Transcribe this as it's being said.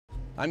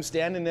I'm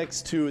standing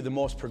next to the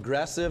most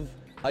progressive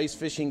ice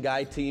fishing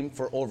guide team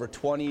for over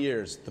 20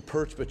 years, the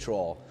Perch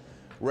Patrol.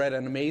 We're at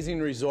an amazing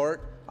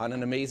resort on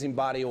an amazing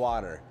body of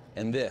water,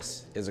 and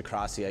this is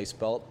Across the Ice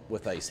Belt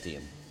with Ice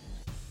Team.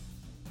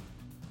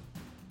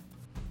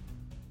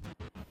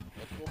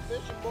 Let's go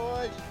fishing,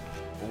 boys.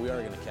 Well, we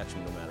are going to catch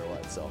them no matter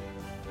what, so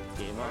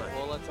game on.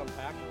 Well, let's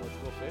unpack and let's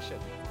go fishing.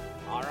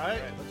 All right,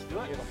 let's do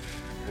it.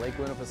 Lake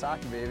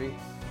Winnipesaukee, baby.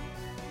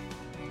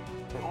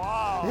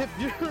 Wow.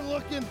 If you're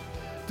looking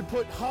to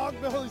put hog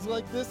bellies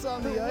like this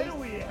on the ice, What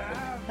do we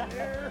have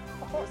here?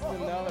 this is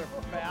another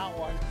fat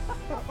one.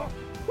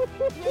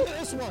 Look at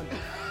this one.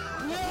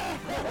 Yeah!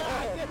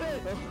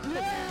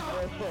 Yeah!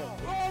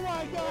 Oh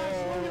my gosh,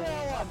 look at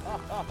that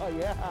one!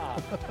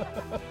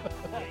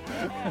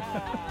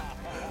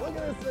 Look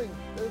at this thing.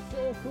 They're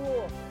so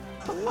cool.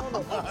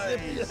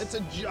 Nice. That's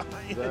a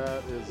giant.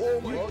 That is,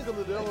 welcome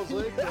to Devils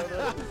Lake.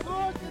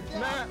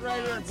 Matt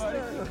right here, buddy.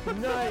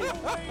 Nice.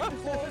 Way to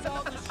close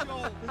out the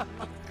show.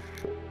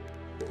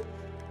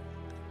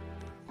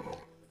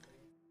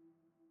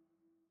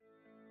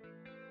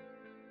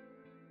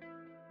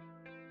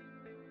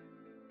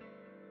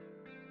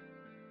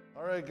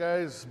 All right,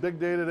 guys, big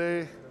day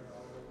today.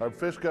 Our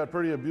fish got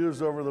pretty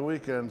abused over the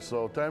weekend,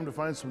 so time to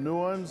find some new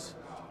ones.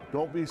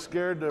 Don't be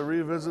scared to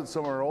revisit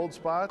some of our old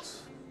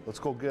spots. Let's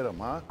go get them,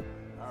 huh?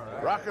 All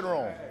right. Rock and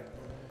roll.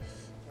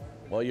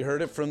 Well, you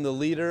heard it from the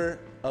leader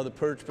of the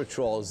Perch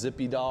Patrol,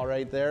 Zippy Dahl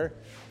right there,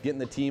 getting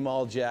the team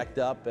all jacked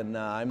up, and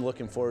I'm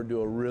looking forward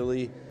to a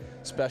really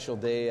special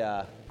day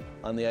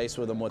on the ice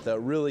with them, with a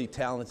really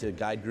talented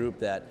guide group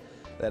that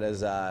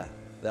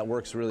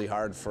works really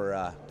hard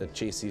to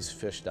chase these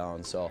fish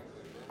down. So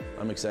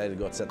I'm excited to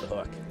go and set the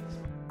hook.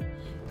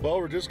 Well,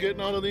 we're just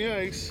getting out on the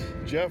ice.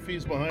 Jeff,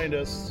 he's behind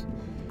us.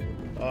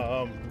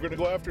 We're gonna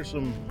go after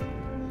some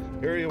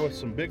area with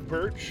some big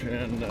perch,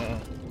 and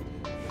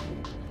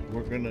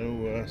we're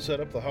gonna set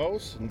up the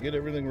house and get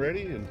everything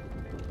ready, and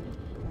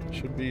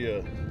should be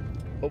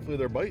hopefully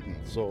they're biting,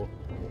 so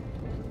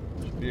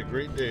should be a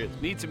great day.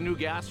 Need some new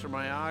gas for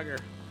my auger.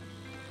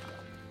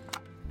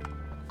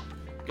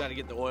 Got to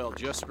get the oil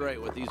just right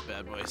with these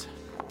bad boys.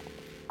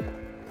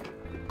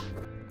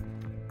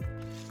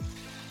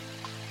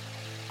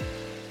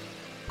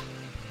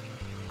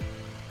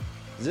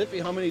 Zippy,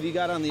 how many do you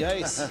got on the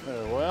ice?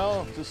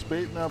 Well, just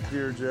baiting up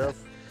here, Jeff.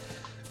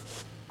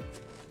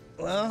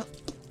 Well,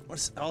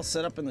 it's all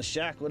set up in the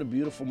shack. What a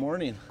beautiful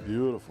morning.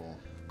 Beautiful.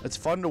 It's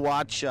fun to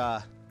watch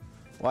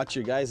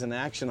your guys in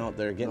action out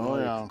there, getting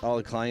all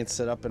the clients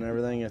set up and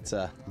everything. It's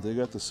They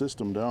got the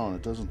system down.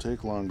 It doesn't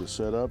take long to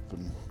set up.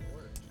 And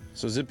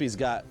so Zippy's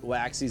got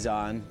waxies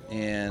on,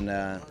 and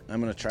I'm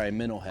gonna try a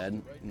minnow head.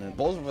 And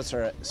both of us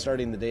are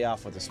starting the day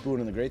off with a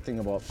spoon, and the great thing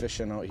about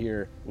fishing out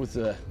here with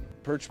the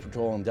Perch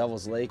Patrol in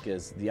Devils Lake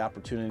is the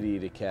opportunity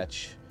to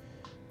catch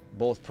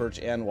both perch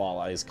and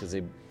walleyes, because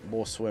they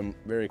both swim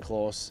very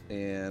close,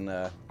 and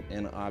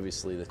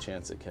obviously the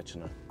chance of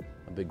catching a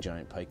big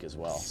giant pike as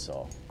well.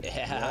 So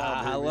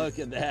yeah, look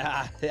at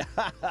that.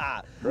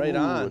 Yeah, right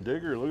on. A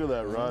digger, look at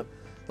that rod.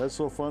 That's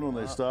so fun when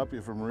they stop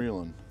you from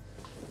reeling.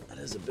 That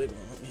is a big one.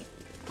 Let me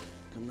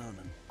come down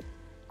and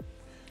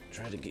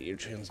try to get your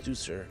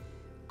transducer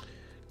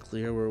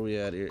clear. Where are we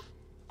at here?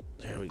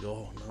 There we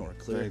go. Now we're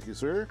clear. Thank you,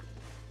 sir.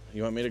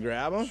 You want me to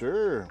grab him?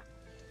 Sure.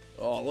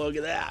 Oh, look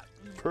at that.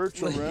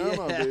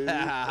 Perch-a-rama, baby.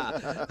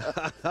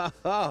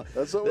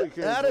 That's what we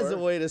came That for. is a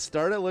way to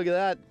start it. Look at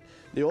that.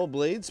 The old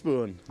blade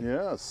spoon.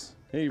 Yes.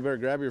 Hey, you better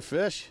grab your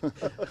fish.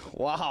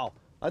 Wow.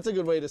 That's a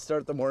good way to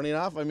start the morning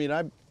off. I mean,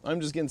 I'm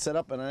just getting set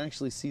up, and I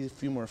actually see a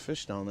few more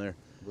fish down there.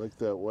 Like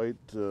that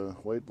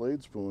white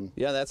blade spoon.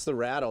 Yeah, that's the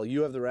rattle.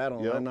 You have the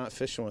rattle, Yep. and I'm not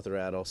fishing with the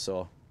rattle,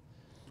 so.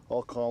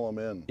 I'll call them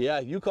in.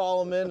 Yeah, you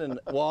call them in, and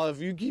well, if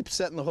you keep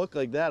setting the hook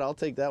like that, I'll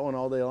take that one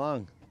all day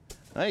long.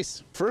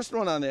 Nice. First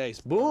one on the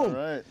ice. Boom. All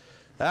right.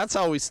 That's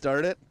how we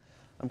start it.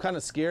 I'm kind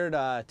of scared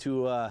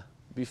to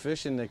be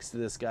fishing next to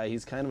this guy.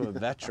 He's kind of a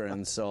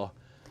veteran, so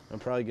I'm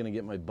probably going to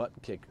get my butt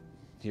kicked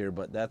here,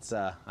 but that's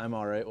I'm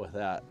all right with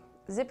that.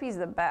 Zippy's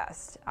the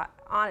best,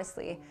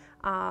 honestly.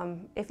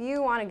 If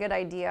you want a good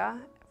idea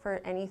for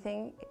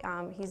anything,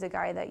 he's a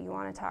guy that you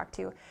want to talk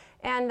to.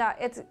 And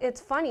it's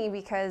funny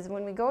because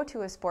when we go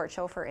to a sport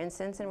show, for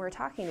instance, and we're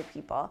talking to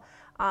people,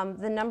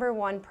 the number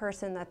one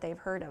person that they've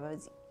heard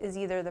of is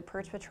either the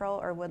Perch Patrol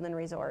or Woodland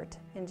Resort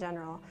in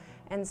general.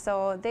 And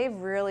so they've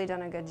really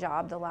done a good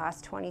job the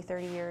last 20,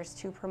 30 years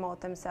to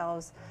promote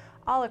themselves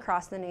all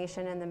across the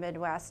nation and the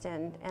Midwest,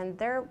 and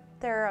they're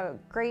a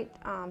great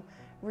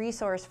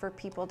resource for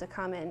people to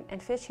come in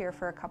and fish here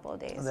for a couple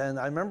of days. And then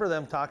I remember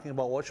them talking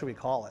about what should we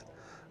call it,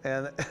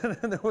 and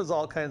there was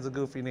all kinds of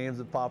goofy names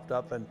that popped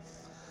up,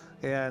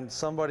 and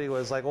somebody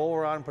was like, "Oh,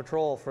 we're on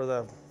patrol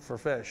for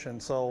fish,"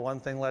 and so one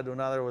thing led to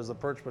another, was the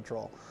Perch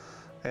Patrol,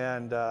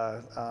 and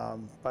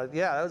but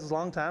yeah, that was a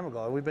long time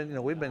ago. We've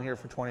been here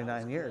for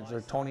 29 years.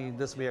 This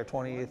will be our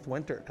 28th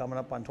winter, coming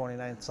up on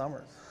 29th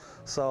summer.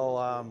 So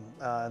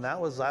and that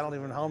was, I don't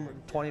even know how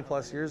 20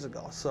 plus years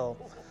ago. So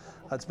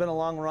it's been a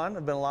long run.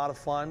 It's been a lot of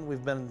fun.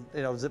 We've been,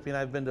 Zippy and I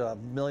have been to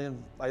 1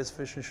 million ice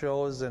fishing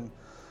shows, and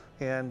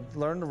and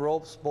learned the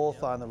ropes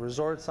both on the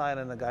resort side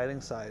and the guiding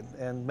side,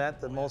 and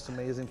met the most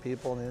amazing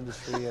people in the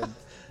industry. And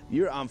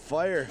You're on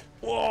fire.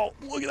 Whoa,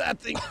 look at that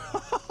thing.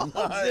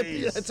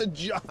 Zippy, Nice. that's a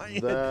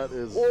giant. That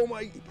is- Oh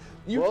my.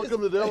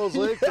 Welcome to Devils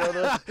Lake,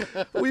 brother.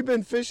 We've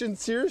been fishing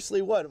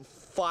seriously, what,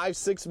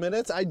 5-6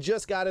 minutes? I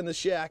just got in the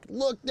shack.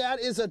 Look,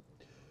 that's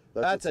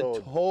a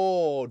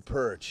toad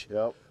perch.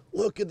 Yep.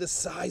 Look at the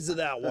size of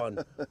that one.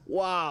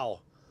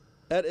 Wow.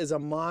 That is a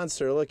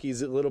monster. Look,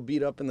 he's a little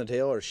beat up in the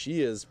tail, or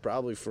she is,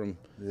 probably from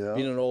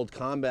being an old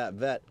combat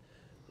vet.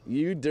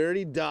 You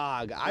dirty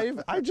dog.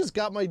 I just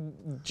got my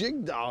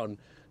jig down.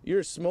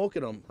 You're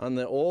smoking them on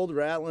the old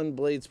rattling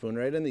blade spoon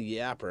right in the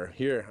yapper.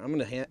 Here, I'm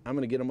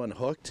gonna get them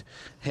unhooked.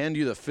 Hand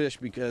you the fish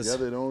because Yeah,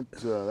 they don't.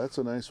 That's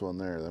a nice one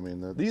there. I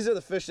mean, these are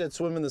the fish that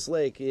swim in this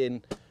lake.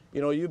 And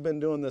you know, you've been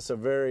doing this a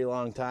very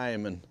long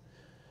time, and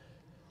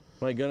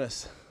my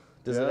goodness,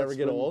 does it ever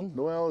get old?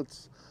 Well,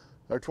 it's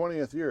our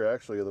 20th year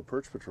actually of the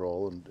Perch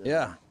Patrol, and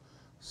Yeah.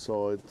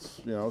 so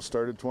it's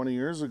started 20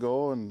 years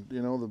ago, and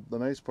the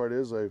nice part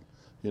is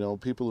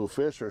people who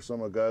fish are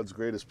some of God's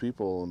greatest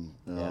people,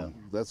 and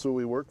that's who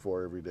we work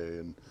for every day,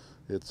 and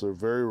it's a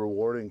very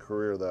rewarding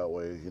career that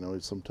way.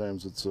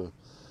 Sometimes it's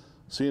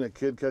seeing a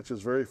kid catch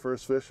his very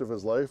first fish of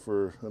his life,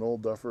 or an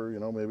old duffer,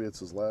 maybe it's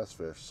his last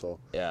fish. So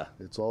Yeah.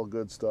 it's all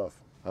good stuff.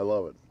 I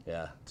love it.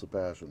 Yeah. It's a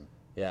passion.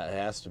 Yeah, it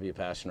has to be a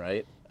passion,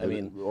 right? I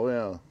mean, oh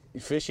yeah.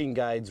 fishing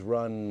guides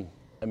run.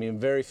 I mean,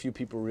 very few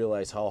people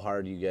realize how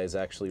hard you guys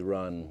actually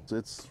run.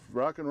 It's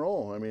rock and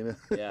roll. I mean,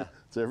 Yeah.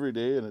 it's every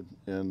day,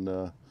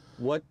 and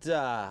What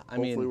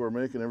hopefully we're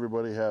making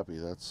everybody happy.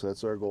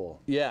 That's our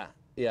goal. Yeah,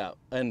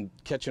 and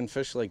catching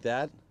fish like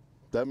that,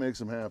 That makes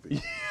them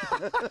happy.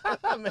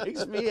 that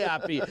makes me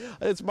happy.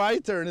 It's my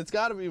turn. It's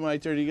got to be my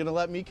turn. Are you gonna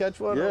let me catch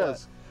one? or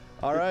Yes.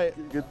 what? All right.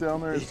 Get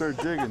down there and start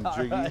jigging,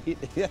 Jiggy. Right.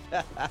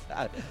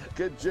 Yeah.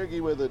 Get jiggy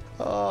with it.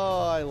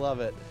 Oh, I love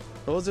it.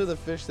 Those are the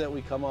fish that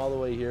we come all the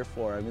way here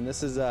for. I mean,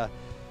 this is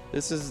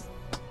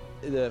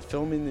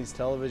filming these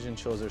television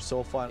shows are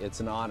so fun. It's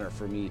an honor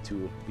for me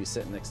to be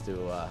sitting next to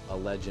a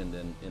legend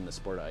in the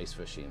sport of ice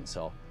fishing.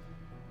 So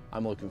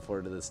I'm looking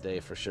forward to this day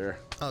for sure.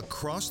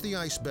 Across the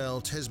Ice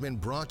Belt has been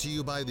brought to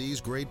you by these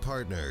great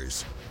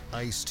partners.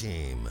 Ice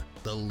Team,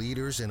 the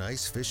leaders in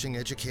ice fishing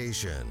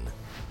education.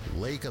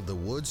 Lake of the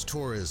Woods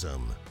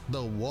Tourism,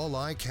 the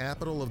walleye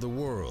capital of the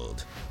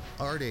world.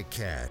 Arctic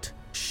Cat,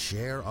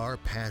 share our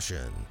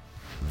passion.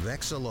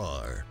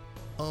 Vexilar,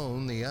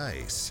 own the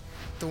ice.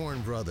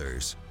 Thorne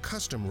Brothers,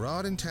 custom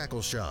rod and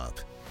tackle shop.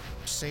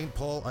 St.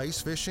 Paul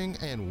Ice Fishing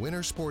and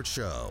Winter Sports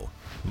Show.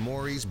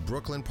 Maury's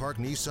Brooklyn Park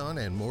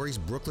Nissan and Maury's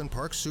Brooklyn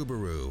Park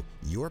Subaru.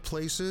 Your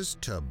places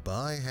to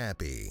buy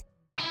happy.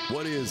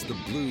 What is the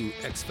Blue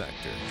X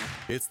Factor?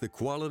 It's the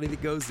quality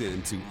that goes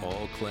into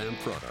all clam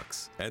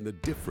products and the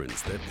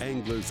difference that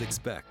anglers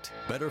expect.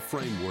 Better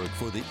framework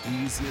for the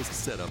easiest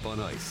setup on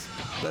ice.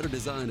 Better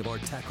design of our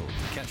tackle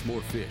to catch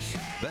more fish.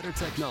 Better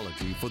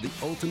technology for the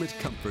ultimate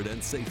comfort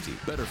and safety.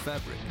 Better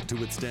fabric to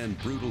withstand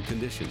brutal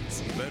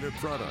conditions. Better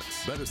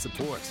products, better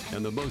support,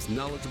 and the most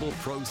knowledgeable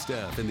pro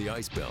staff in the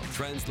Ice Belt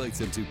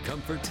translates into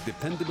comfort,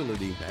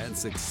 dependability, and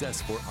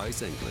success for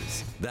ice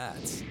anglers.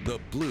 That's the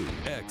Blue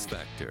X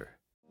Factor.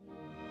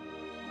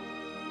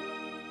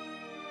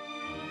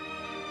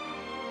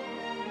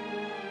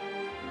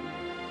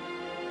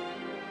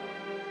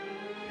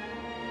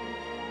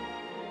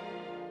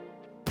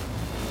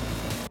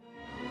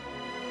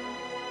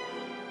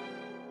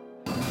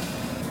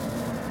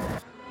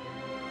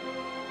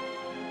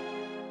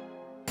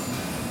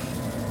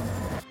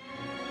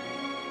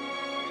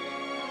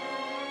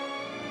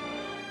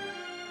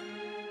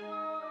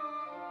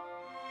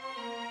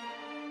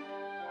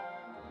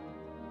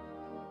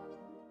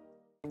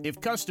 If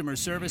customer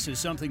service is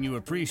something you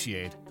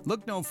appreciate,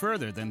 look no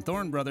further than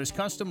Thorne Brothers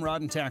Custom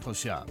Rod and Tackle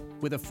Shop.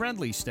 With a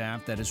friendly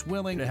staff that is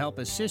willing to help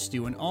assist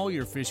you in all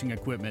your fishing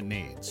equipment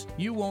needs,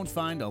 you won't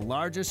find a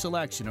larger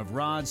selection of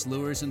rods,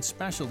 lures, and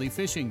specialty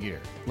fishing gear.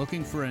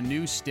 Looking for a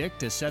new stick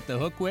to set the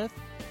hook with?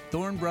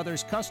 Thorne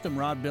Brothers Custom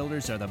Rod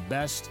Builders are the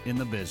best in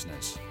the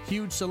business.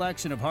 Huge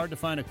selection of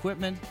hard-to-find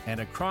equipment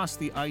and across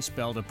the Ice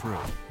Belt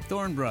approved.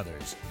 Thorne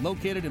Brothers,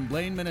 located in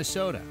Blaine,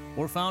 Minnesota,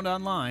 or found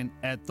online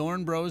at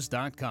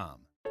thornbros.com.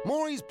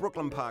 Maury's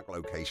Brooklyn Park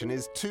location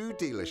is 2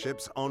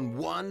 dealerships on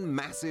one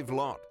massive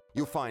lot.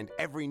 You'll find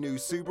every new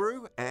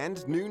Subaru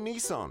and new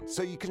Nissan,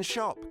 so you can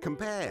shop,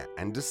 compare,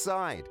 and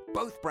decide.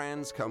 Both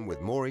brands come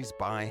with Maury's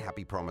Buy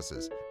Happy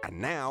Promises. And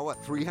now a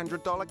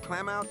 $300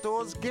 Clam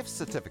Outdoors gift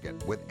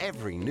certificate with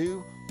every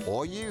new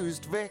or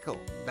used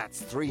vehicle.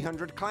 That's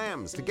 300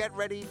 clams to get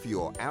ready for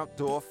your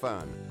outdoor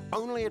fun.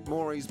 Only at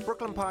Maury's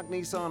Brooklyn Park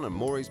Nissan and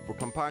Maury's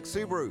Brooklyn Park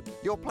Subaru.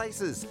 Your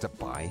places to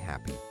buy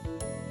happy.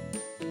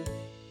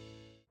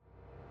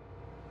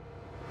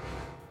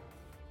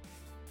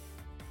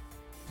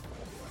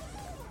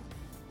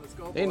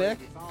 Hey, Nick.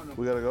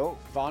 We gotta go.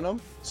 Found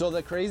them. So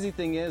the crazy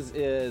thing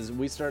is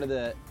we started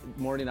the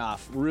morning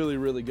off really,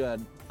 really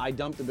good. I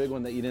dumped the big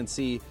one that you didn't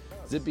see.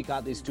 Zippy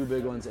caught these 2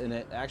 big ones, and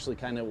it actually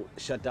kind of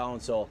shut down.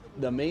 So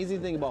the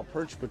amazing thing about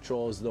Perch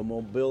Patrol is the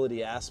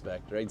mobility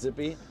aspect, right,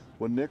 Zippy?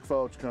 when Nick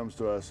Fouch comes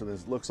to us and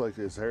it looks like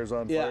his hair's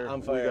on Yeah, fire,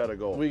 on fire. we gotta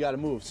go. We gotta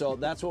move. So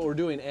that's what we're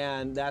doing,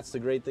 and that's the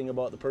great thing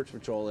about the Perch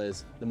Patrol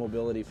is the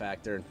mobility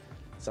factor. And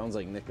it sounds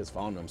like Nick has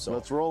found them. So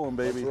let's roll them,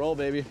 baby. Let's roll,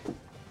 baby.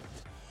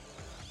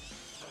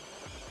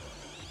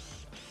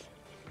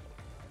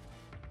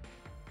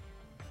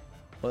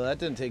 Well, that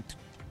didn't take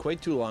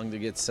quite too long to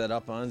get set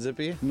up on,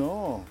 Zippy.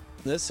 No.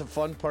 This is a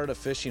fun part of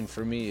fishing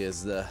for me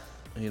is the,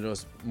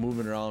 just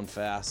moving around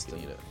fast.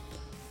 Look at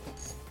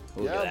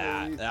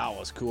that. Baby. That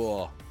was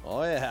cool.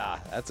 Oh yeah,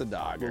 that's a A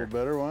little dogger.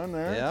 better one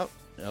there. Yep.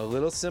 A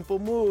little simple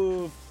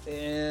move,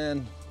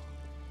 and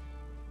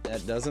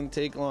that doesn't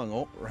take long.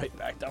 Oh, right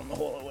back down the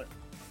hole it went.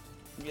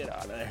 Get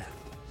out of there.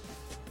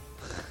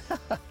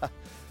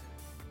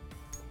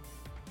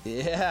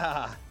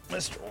 Yeah,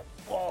 Mr.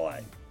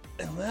 Walleye.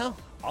 Well,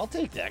 I'll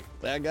take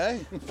that guy.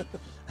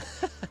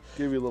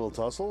 Give you a little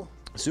tussle.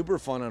 Super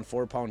fun on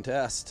 4-pound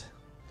test.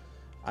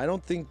 I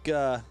don't think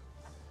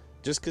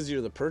just because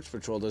you're the Perch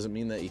Patrol doesn't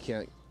mean that you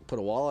can't put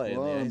a walleye in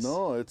the ice.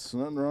 No, it's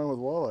nothing wrong with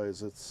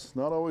walleyes. It's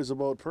not always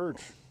about perch.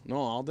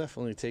 No, I'll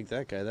definitely take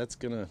that guy. That's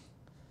gonna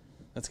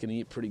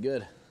eat pretty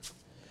good.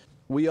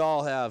 We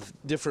all have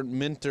different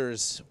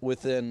mentors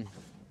within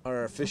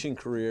our fishing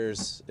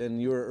careers,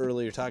 and you were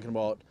earlier talking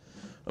about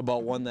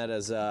one that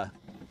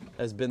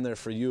has been there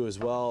for you as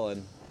well.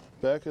 And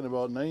Back in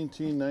about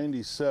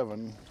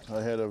 1997,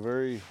 I had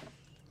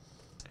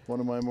one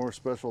of my more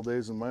special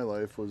days in my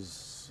life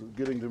was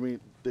getting to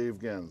meet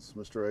Dave Gens,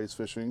 Mr. Ice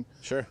Fishing.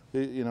 Sure.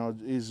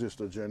 He's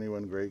just a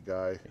genuine great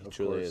guy. He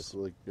truly is.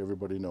 Like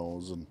everybody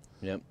knows, and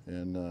yep.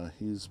 And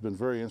he's been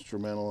very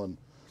instrumental in,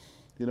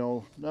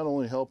 not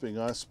only helping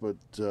us, but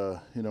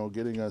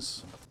getting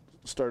us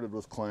started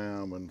with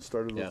clam and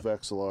started with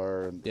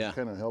Vexilar, and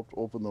kind of helped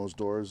open those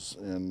doors.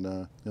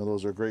 And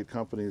those are great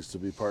companies to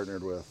be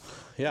partnered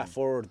with. Yeah,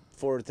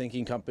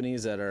 forward-thinking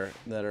companies that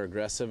are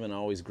aggressive and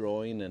always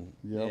growing, and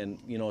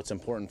it's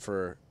important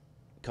for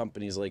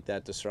companies like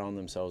that to surround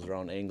themselves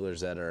around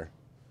anglers that are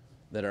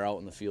out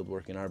in the field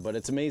working hard. But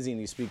it's amazing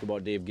you speak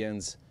about Dave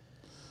Gens.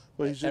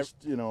 Well, he's just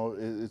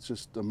it's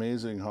just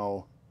amazing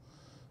how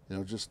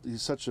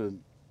he's such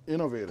an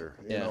innovator.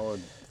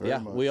 And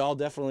we all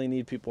definitely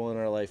need people in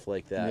our life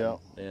like that. Yeah.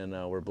 And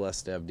we're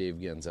blessed to have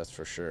Dave Gens, that's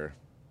for sure.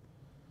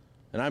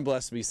 And I'm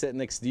blessed to be sitting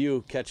next to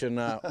you catching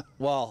a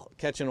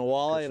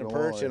walleye and a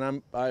perch,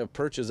 and I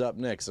perch is up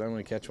next. So I'm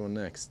going to catch one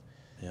next.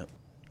 Yep.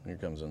 Here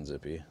comes one,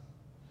 Zippy.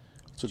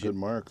 It's a good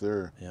mark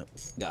there. Yep.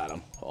 Got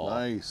him. Oh.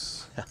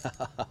 Nice.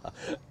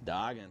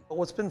 Dogging.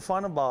 What's been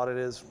fun about it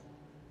is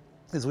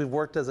we've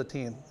worked as a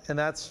team, and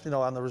that's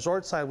on the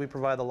resort side we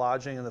provide the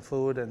lodging and the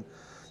food,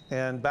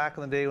 and back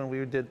in the day when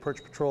we did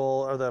Perch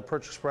Patrol or the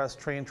Perch Express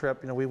train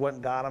trip, we went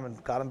and got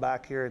them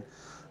back here, and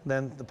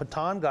then the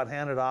baton got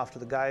handed off to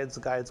the guides.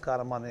 The guides got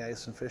them on the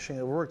ice and fishing.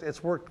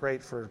 It's worked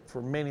great for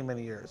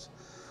many years.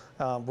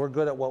 We're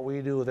good at what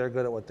we do. They're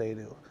good at what they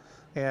do.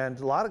 And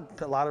a lot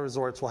of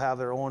resorts will have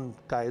their own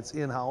guides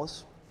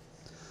in-house.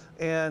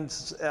 And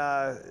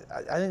I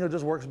think it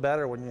just works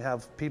better when you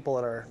have people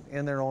that are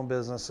in their own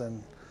business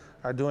and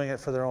are doing it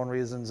for their own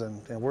reasons,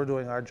 and we're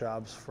doing our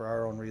jobs for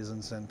our own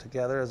reasons. And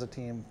together as a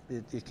team,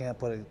 you can't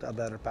put a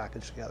better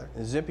package together.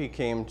 Zippy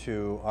came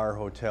to our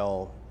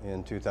hotel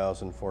in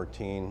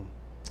 2014,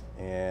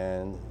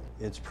 and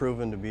it's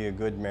proven to be a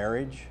good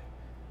marriage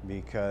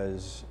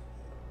because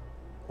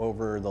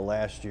over the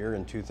last year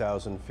in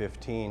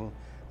 2015,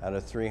 out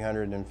of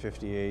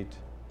 358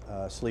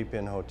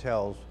 sleep-in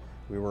hotels,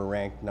 we were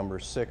ranked number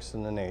 6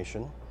 in the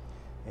nation,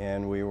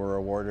 and we were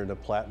awarded a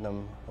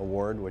Platinum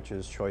Award, which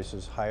is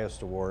Choice's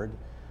highest award,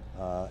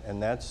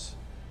 and that's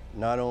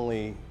not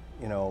only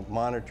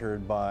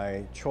monitored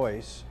by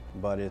Choice,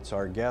 but it's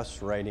our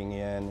guests writing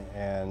in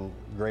and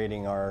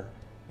grading our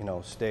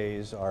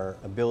stays, our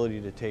ability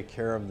to take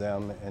care of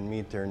them and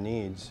meet their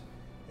needs.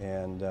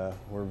 And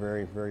we're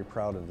very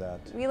proud of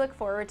that. We look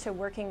forward to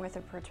working with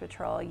the Perch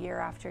Patrol year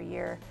after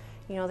year.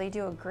 They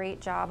do a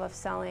great job of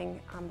selling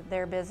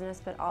their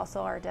business, but also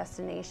our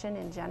destination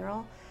in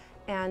general.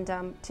 And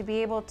to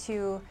be able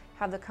to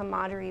have the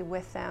camaraderie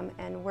with them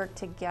and work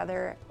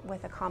together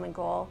with a common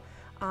goal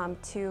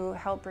to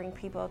help bring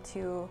people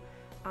to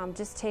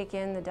just take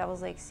in the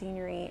Devils Lake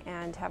scenery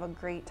and have a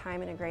great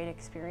time and a great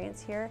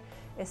experience here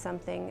is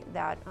something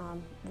that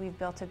we've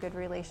built a good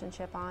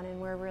relationship on, and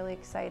we're really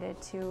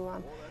excited to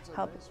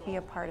help be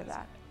a part of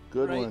that.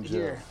 Good right one,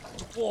 here.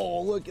 Jeff.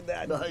 Oh, look at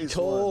that Nice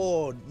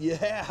toad. one.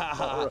 Yeah.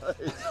 All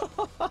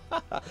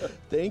right.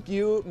 Thank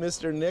you,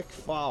 Mr. Nick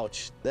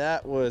Fouch.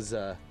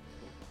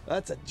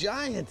 That's a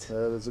giant.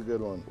 That is a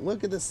good one.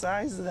 Look at the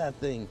size of that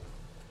thing.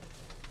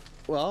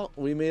 Well,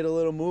 we made a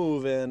little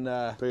move and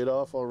paid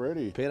off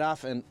already. Paid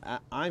off, and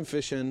I'm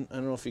fishing. I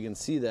don't know if you can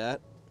see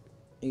that.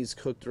 He's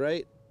cooked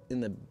right in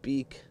the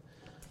beak.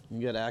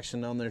 You got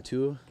action down there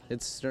too.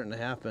 It's starting to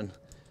happen.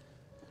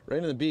 Right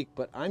in the beak,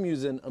 but I'm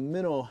using a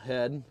minnow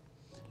head,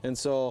 and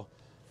so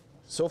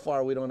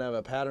far we don't have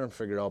a pattern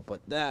figured out, but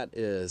that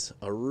is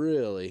a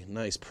really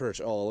nice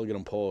perch. Oh, look at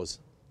him pose.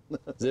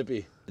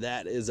 Zippy,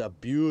 that is a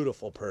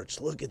beautiful perch.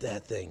 Look at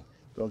that thing.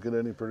 Don't get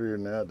any prettier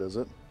than that, does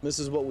it? This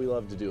is what we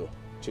love to do,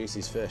 chase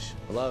these fish.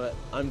 I love it.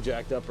 I'm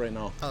jacked up right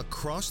now.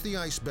 Across the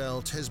Ice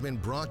Belt has been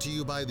brought to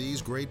you by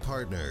these great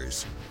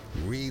partners: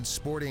 Reed's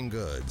Sporting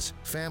Goods,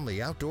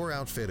 Family Outdoor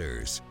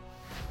Outfitters,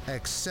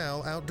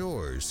 Excel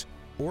Outdoors,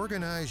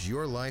 organize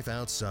your life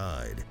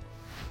outside,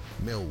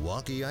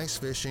 Milwaukee Ice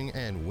Fishing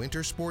and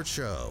Winter Sports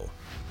Show,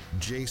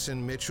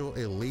 Jason Mitchell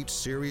Elite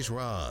Series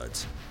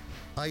Rods,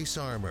 Ice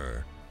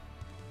Armor,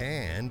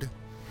 and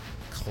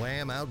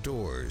Clam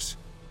Outdoors.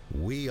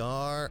 We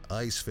are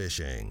ice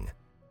fishing.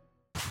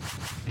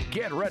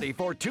 Get ready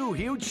for 2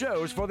 huge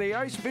shows for the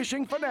ice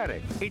fishing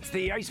fanatic. It's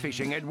the Ice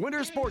Fishing and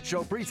Winter Sports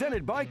Show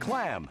presented by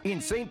Clam in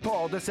St.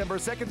 Paul, December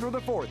 2nd through the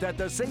 4th at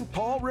the St.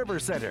 Paul River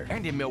Center,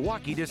 and in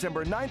Milwaukee,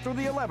 December 9th through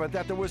the 11th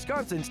at the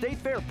Wisconsin State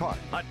Fair Park.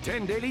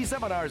 Attend daily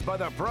seminars by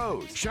the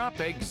pros, shop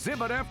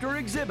exhibit after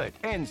exhibit,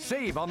 and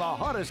save on the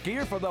hottest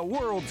gear for the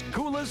world's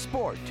coolest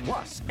sport.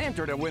 Plus,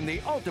 enter to win the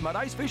ultimate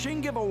ice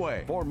fishing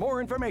giveaway. For more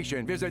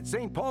information, visit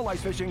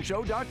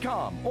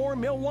stpaulicefishingshow.com or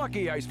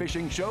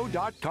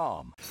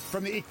milwaukeeicefishingshow.com.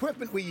 From the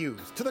equipment we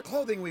use to the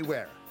clothing we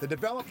wear, the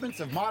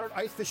developments of modern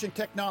ice fishing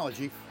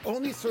technology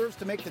only serves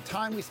to make the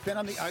time we spend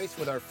on the ice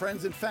with our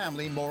friends and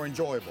family more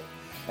enjoyable.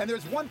 And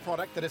there's one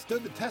product that has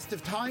stood the test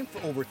of time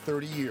for over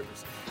 30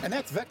 years, and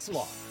that's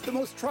Vexilar, the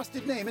most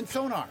trusted name in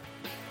sonar.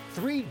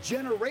 3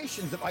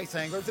 generations of ice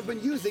anglers have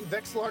been using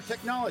Vexilar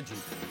technology,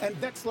 and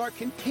Vexilar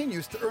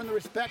continues to earn the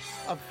respect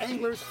of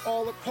anglers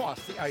all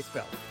across the ice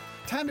belt.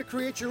 Time to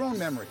create your own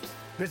memories.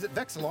 Visit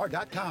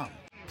Vexilar.com.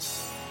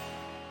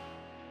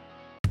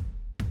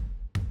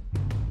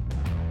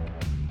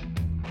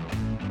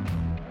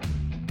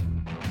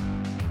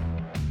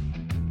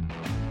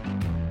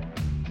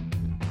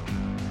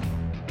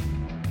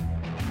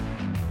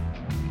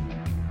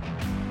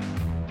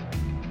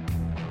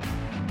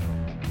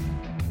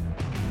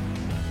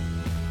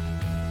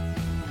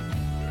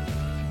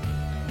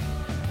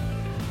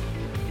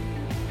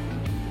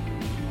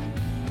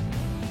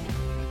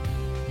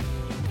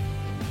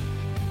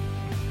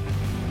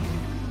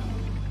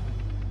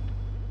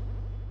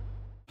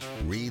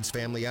 Reed's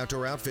Family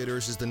Outdoor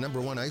Outfitters is the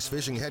 #1 ice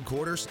fishing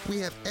headquarters. We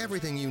have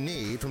everything you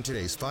need, from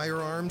today's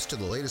firearms to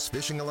the latest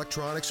fishing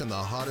electronics and the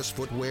hottest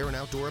footwear and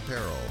outdoor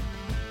apparel.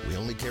 We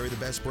only carry the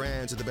best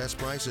brands at the best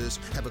prices.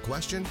 Have a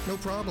question? No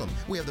problem.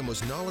 We have the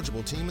most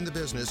knowledgeable team in the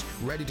business,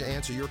 ready to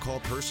answer your call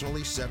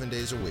personally 7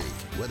 days a week.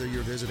 Whether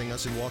you're visiting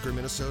us in Walker,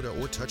 Minnesota,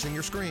 or touching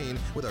your screen,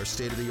 with our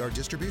state-of-the-art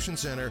distribution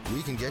center,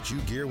 we can get you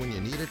gear when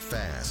you need it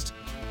fast.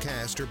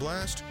 Cast or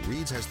blast,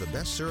 Reed's has the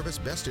best service,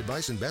 best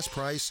advice, and best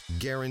price,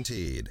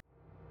 guaranteed.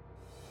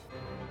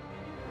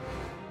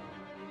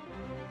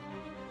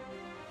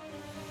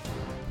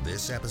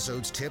 This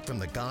episode's tip from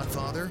The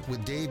Godfather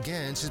with Dave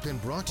Gens has been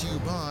brought to you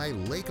by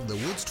Lake of the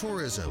Woods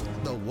Tourism,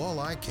 the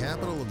walleye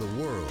capital of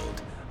the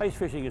world. Ice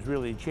fishing is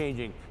really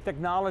changing.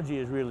 Technology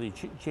is really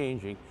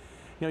changing.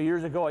 You know,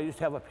 years ago I used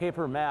to have a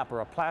paper map or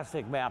a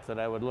plastic map that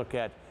I would look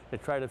at to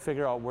try to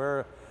figure out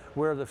where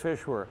the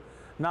fish were.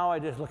 Now I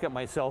just look at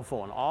my cell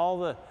phone. All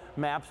the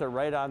maps are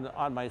right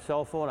on my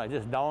cell phone. I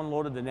just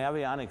downloaded the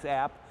Navionics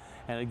app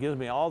and it gives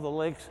me all the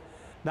lakes.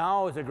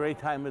 Now is a great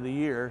time of the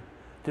year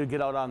to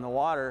get out on the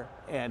water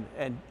and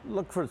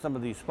look for some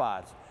of these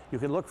spots. You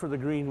can look for the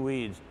green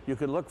weeds. You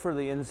can look for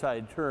the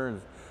inside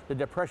turns, the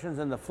depressions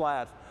in the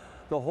flats,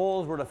 the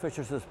holes where the fish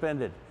are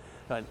suspended.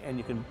 And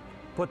you can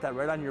put that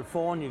right on your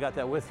phone. You got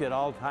that with you at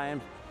all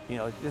times. You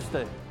know, just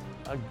a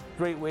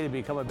great way to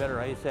become a better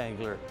ice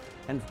angler.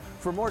 And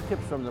for more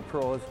tips from the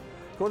pros,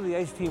 go to the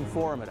Ice Team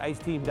forum at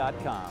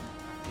iceteam.com.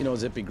 You know,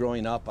 Zippy,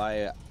 growing up,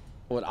 I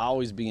would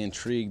always be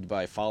intrigued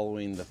by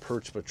following the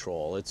Perch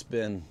Patrol. It's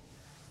been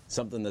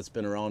something that's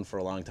been around for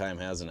a long time,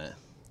 hasn't it?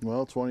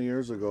 Well, 20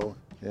 years ago,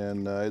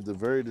 and I had the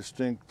very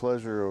distinct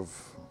pleasure of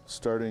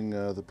starting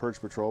the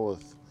Perch Patrol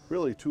with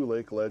really 2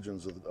 lake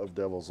legends of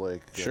Devils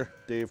Lake. Sure.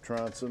 Dave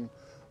Tronson,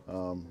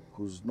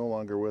 who's no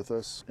longer with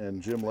us, and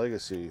Jim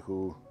Legacy,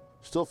 who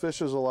still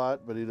fishes a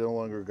lot, but he no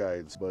longer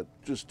guides. But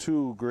just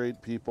 2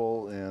 great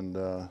people,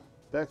 and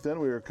back then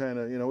we were kind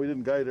of, you know, we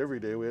didn't guide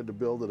every day. We had to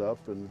build it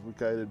up, and we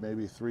guided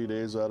maybe 3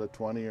 days out of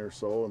 20 or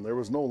so, and there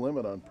was no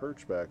limit on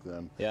perch back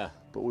then. Yeah.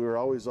 But we were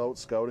always out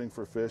scouting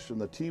for fish,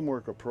 and the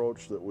teamwork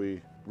approach that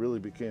we really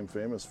became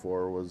famous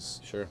for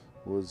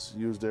was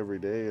used every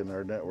day in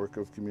our network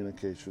of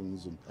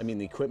communications. And I mean,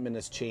 the equipment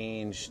has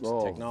changed,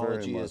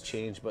 technology has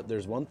changed, but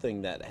there's one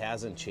thing that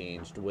hasn't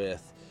changed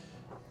with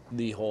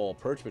the whole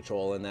Perch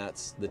Patrol, and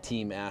that's the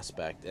team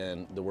aspect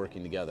and the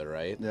working together,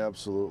 right? Yeah,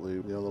 absolutely.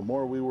 You know, the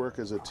more we work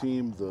as a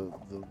team,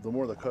 the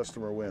more the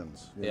customer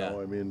wins. You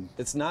know, I mean,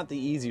 it's not the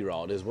easy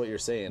route, is what you're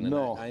saying. And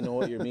no, I know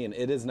what you mean.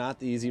 It is not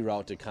the easy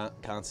route to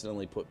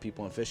constantly put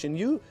people on fish. And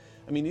you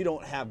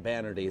don't have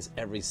banner days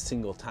every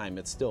single time.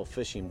 It's still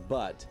fishing,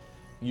 but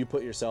you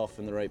put yourself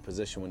in the right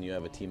position when you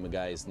have a team of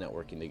guys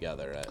networking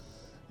together.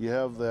 You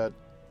have that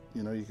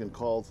you know, you can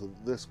call to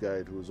this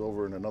guide who's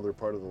over in another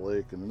part of the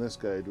lake, and this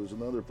guide who's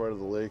another part of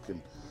the lake,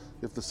 and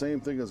if the same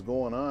thing is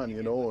going on,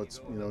 you know, it's,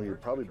 you know, you're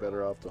probably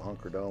better off to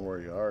hunker down where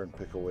you are and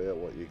pick away at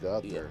what you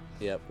got there,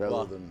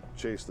 rather than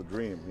chase the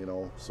dream, you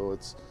know. So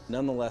it's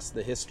nonetheless,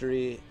 the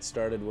history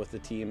started with the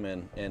team,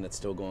 and it's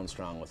still going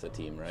strong with the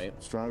team, right?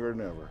 Stronger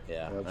than ever.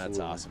 Yeah, absolutely. That's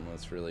awesome.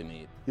 That's really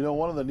neat. You know,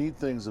 one of the neat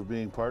things of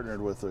being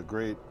partnered with a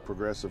great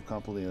progressive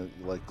company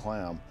like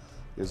Clam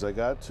is I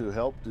got to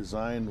help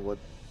design what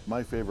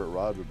my favorite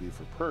rod would be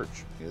for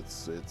perch.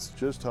 It's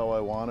just how I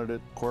wanted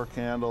it. Cork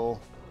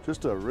handle,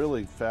 just a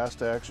really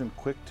fast action,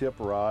 quick tip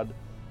rod,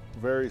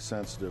 very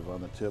sensitive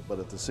on the tip, but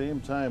at the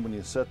same time, when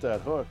you set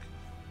that hook,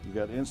 you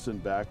got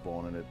instant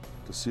backbone in it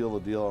to seal the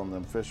deal on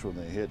them fish when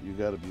they hit. You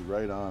got to be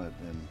right on it,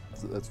 and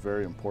that's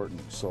very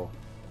important. So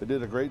they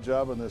did a great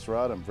job on this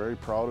rod. I'm very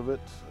proud of it.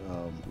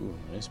 Ooh,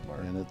 nice bark.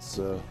 And it's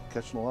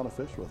catching a lot of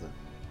fish with it.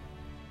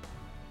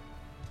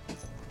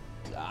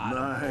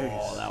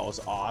 Nice. Oh, that was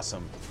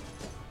awesome.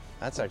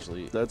 That's a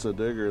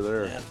digger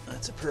there. Yeah,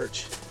 that's a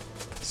perch.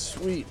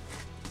 Sweet.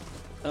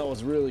 That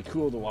was really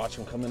cool to watch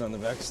him come in on the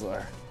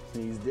Vexilar.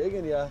 He's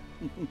digging ya.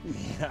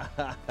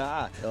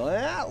 Oh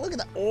yeah, look at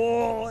that.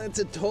 Oh, it's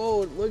a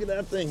toad. Look at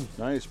that thing.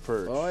 Nice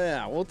perch. Oh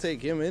yeah, we'll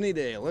take him any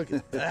day. Look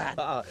at that.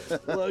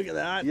 Look at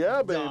that.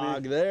 Yeah, baby.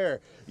 Dog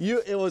there.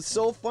 It was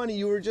so funny.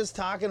 You were just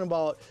talking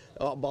about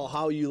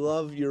how you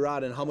love your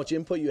rod and how much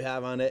input you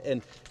have on it,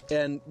 and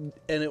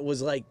it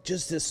was like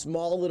just this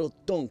small little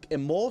thunk.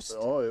 And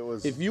it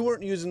was. If you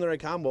weren't using the right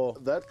combo,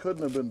 that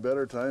couldn't have been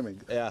better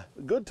timing. Yeah.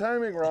 Good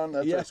timing, Ron.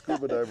 That's our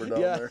scuba diver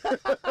down there.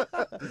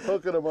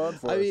 Hooking them on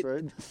for us,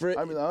 right?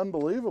 I mean,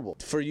 unbelievable.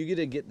 For you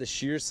to get the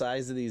sheer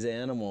size of these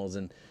animals,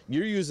 and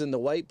you're using the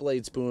white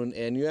blade spoon,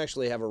 and you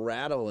actually have a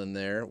rattle in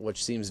there,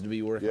 which seems to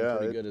be working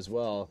pretty good as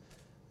well.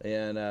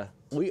 And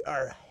we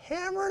are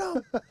hammering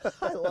them.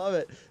 I love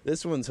it.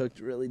 This one's hooked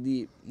really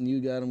deep.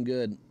 You got them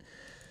good.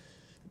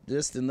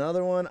 Just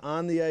another one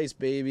on the ice,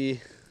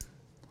 baby.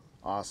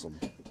 Awesome.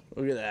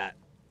 Look at that.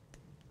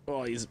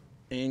 Oh, he's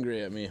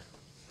angry at me.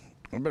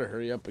 I better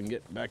hurry up and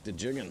get back to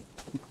jigging.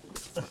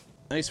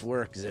 Nice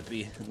work,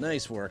 Zippy.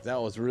 Nice work.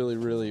 That was really,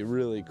 really,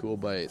 really cool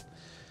bite.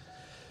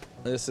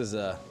 This is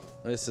a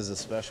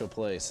special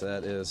place.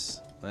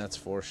 That's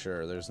for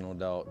sure. There's no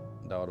doubt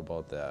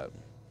about that.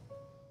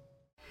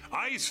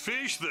 Ice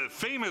fish the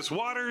famous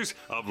waters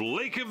of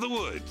Lake of the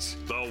Woods,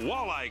 the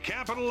walleye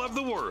capital of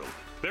the world.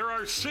 There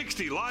are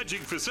 60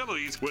 lodging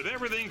facilities with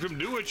everything from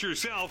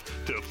do-it-yourself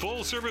to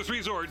full-service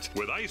resorts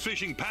with ice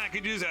fishing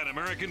packages and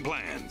American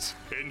plans.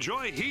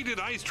 Enjoy heated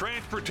ice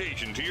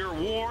transportation to your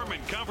warm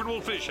and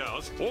comfortable fish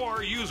house,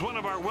 or use one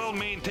of our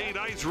well-maintained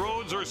ice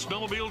roads or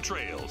snowmobile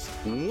trails.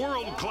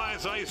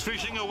 World-class ice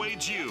fishing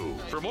awaits you.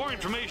 For more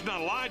information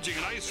on lodging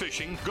and ice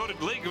fishing, go to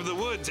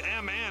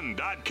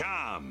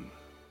lakeofthewoodsmn.com.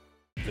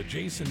 The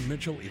Jason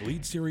Mitchell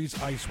Elite Series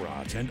ice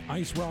rods and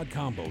ice rod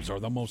combos are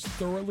the most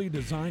thoroughly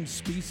designed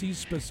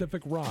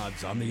species-specific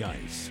rods on the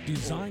ice.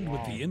 Designed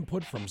with the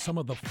input from some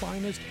of the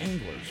finest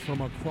anglers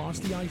from across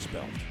the ice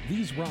belt,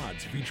 these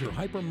rods feature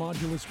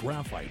hypermodulus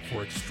graphite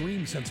for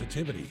extreme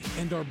sensitivity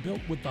and are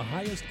built with the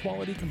highest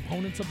quality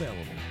components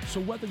available. So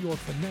whether you're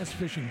finesse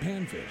fishing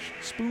panfish,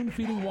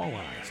 spoon-feeding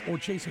walleyes, or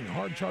chasing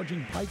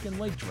hard-charging pike and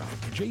lake trout,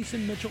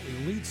 Jason Mitchell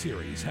Elite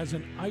Series has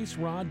an ice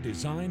rod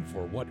designed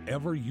for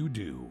whatever you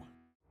do.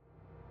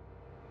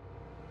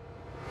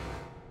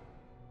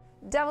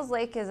 Devils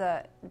Lake is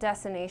a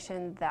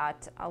destination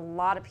that a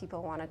lot of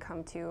people want to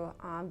come to.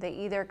 They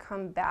either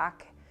come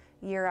back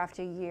year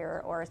after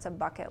year, or it's a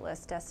bucket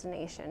list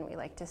destination, we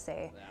like to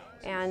say.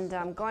 And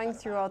going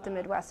throughout the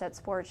Midwest at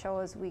sport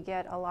shows, we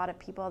get a lot of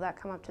people that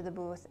come up to the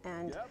booth,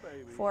 and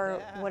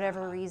for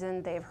whatever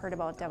reason, they've heard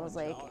about Devils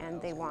Lake and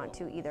they want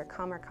to either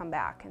come or come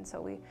back. And so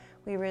we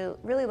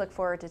really look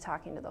forward to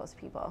talking to those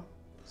people.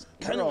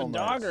 Kind of a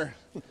dogger.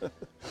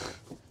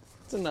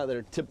 It's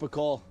another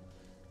typical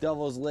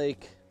Devils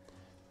Lake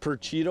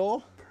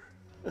Perchito,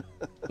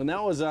 and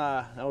that was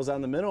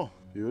on the minnow.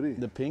 Beauty.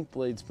 The pink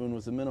blade spoon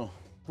with the minnow.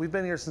 We've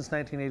been here since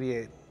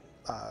 1988.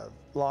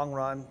 Long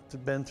run,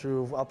 been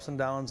through ups and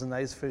downs in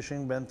ice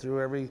fishing, been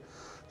through every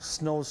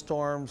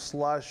snowstorm,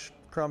 slush,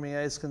 crummy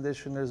ice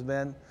condition there's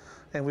been,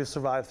 and we've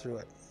survived through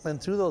it.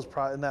 And through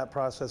in that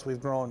process,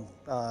 we've grown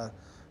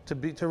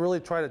to really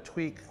try to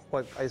tweak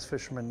what ice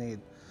fishermen need.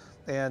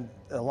 And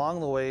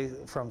along the way,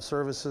 from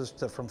services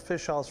from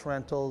fish house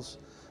rentals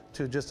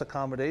to just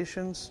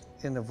accommodations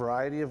in a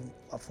variety of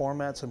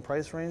formats and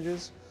price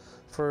ranges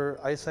for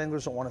ice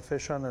anglers that want to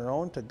fish on their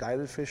own, to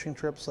guided fishing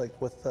trips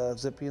like with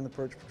Zippy and the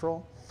Perch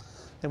Patrol.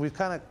 And we've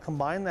kind of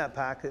combined that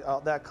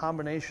that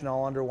combination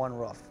all under one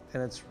roof,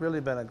 and it's really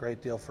been a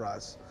great deal for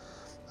us.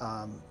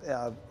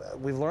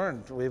 We've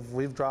learned,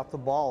 we've dropped the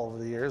ball over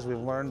the years. We've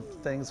learned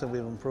things, and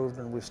we've improved,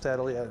 and we've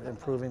steadily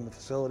improving the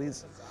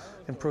facilities,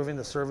 improving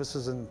the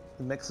services and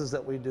the mixes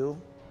that we do.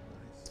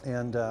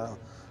 And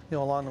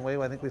along the way,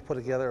 I think we've put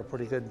together a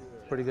pretty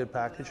good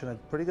package and a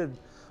pretty good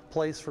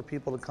place for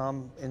people to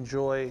come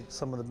enjoy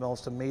some of the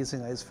most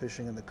amazing ice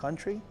fishing in the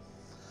country.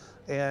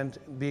 and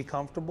be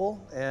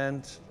comfortable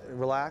and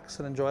relax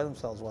and enjoy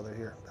themselves while they're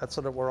here. That's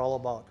what we're all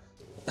about.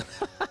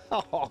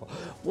 Oh,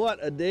 what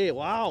a day.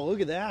 Wow,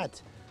 look at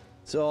that.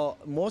 So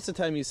most of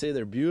the time you say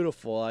they're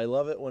beautiful. I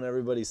love it when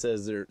everybody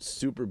says they're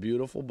super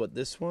beautiful, but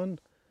this one?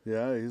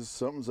 Yeah,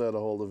 something's had a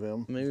hold of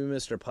him. Maybe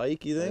Mr.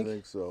 Pike, you think? I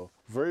think so.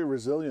 Very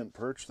resilient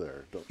perch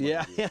there.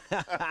 Yeah.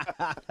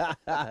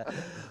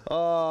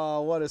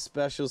 Oh, what a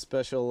special,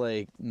 special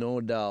lake,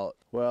 no doubt.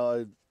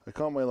 Well, I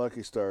count my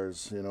lucky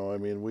stars. You know, I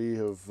mean, we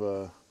have,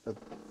 the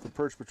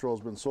Perch Patrol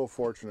has been so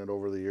fortunate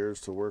over the years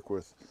to work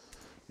with,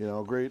 you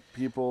know, great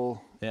people.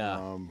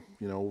 Yeah.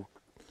 You know,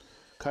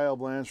 Kyle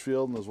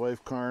Blanchfield and his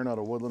wife Karn out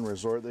of Woodland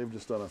Resort, they've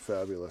just done a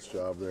fabulous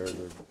job there.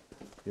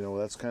 You know,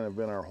 that's kind of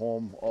been our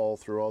home all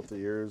throughout the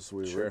years.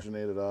 We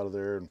originated out of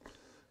there, and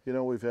you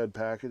know, we have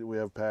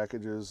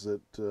packages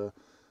that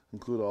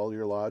include all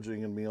your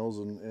lodging and meals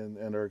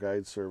and our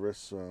guide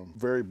service.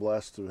 Very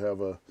blessed to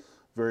have a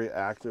very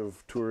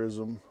active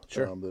tourism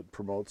that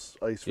promotes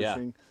ice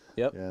fishing.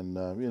 Yep. And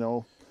you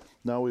know,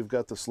 now we've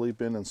got the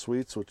sleep in and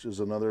suites, which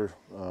is another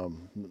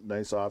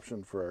nice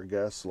option for our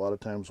guests. A lot of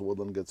times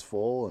Woodland gets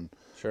full, and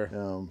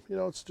you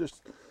know, it's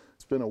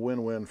been a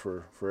win-win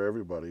for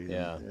everybody.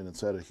 Yeah. And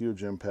it's had a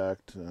huge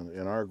impact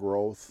in our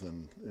growth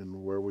and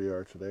in where we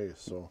are today.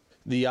 So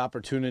the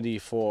opportunity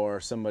for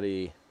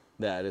somebody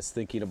that is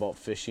thinking about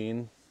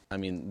fishing, I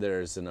mean,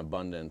 there's an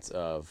abundance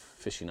of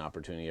fishing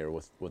opportunity here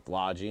with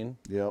lodging.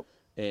 Yep.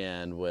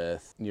 And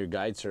with your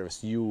guide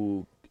service,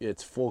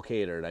 it's full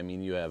catered. I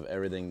mean, you have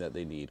everything that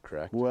they need,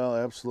 correct? Well,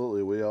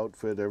 absolutely. We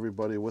outfit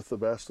everybody with the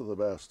best of the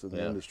best in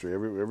the industry.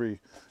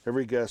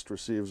 Every guest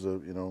receives a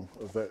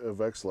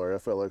Vexilar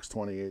FLX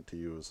 28 to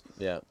use.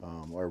 Yeah.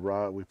 Our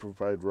rod, we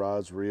provide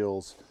rods,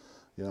 reels,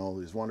 you know,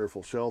 these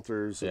wonderful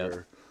shelters that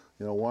are,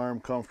 you know, warm,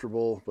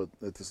 comfortable, but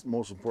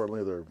most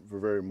importantly, they're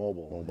very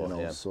mobile. You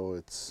know, so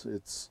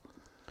it's.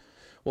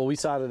 Well, we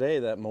saw today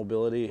that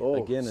mobility,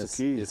 again,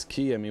 is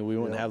key. I mean, we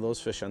wouldn't Yeah. have those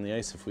fish on the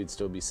ice if we'd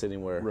still be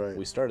sitting where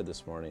we started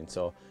this morning.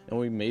 So, and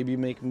we maybe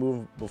make a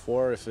move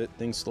before if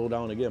things slow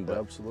down again. But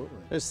absolutely.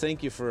 Just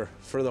thank you for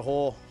the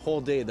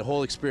whole day, the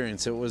whole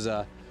experience. It was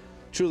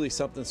truly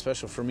something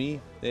special for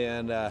me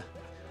and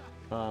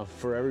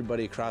for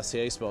everybody across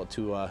the ice belt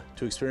to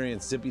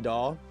experience Zippy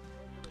Dahl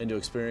and to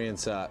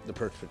experience the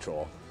Perch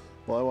Patrol.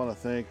 Well, I want to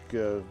thank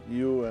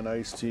you and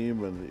Ice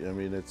Team, and I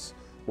mean,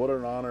 what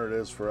an honor it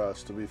is for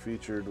us to be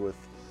featured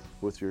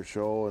with your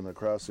show and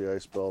across the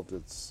ice belt.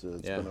 It's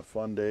been a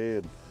fun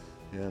day,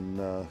 and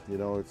you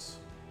know, it's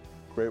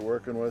great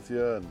working with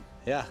you. And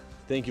yeah,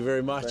 thank you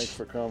very much. Thanks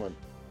for coming.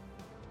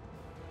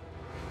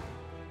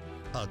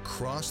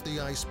 Across the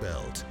Ice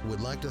Belt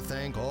would like to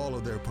thank all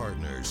of their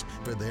partners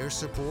for their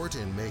support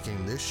in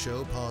making this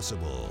show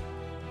possible.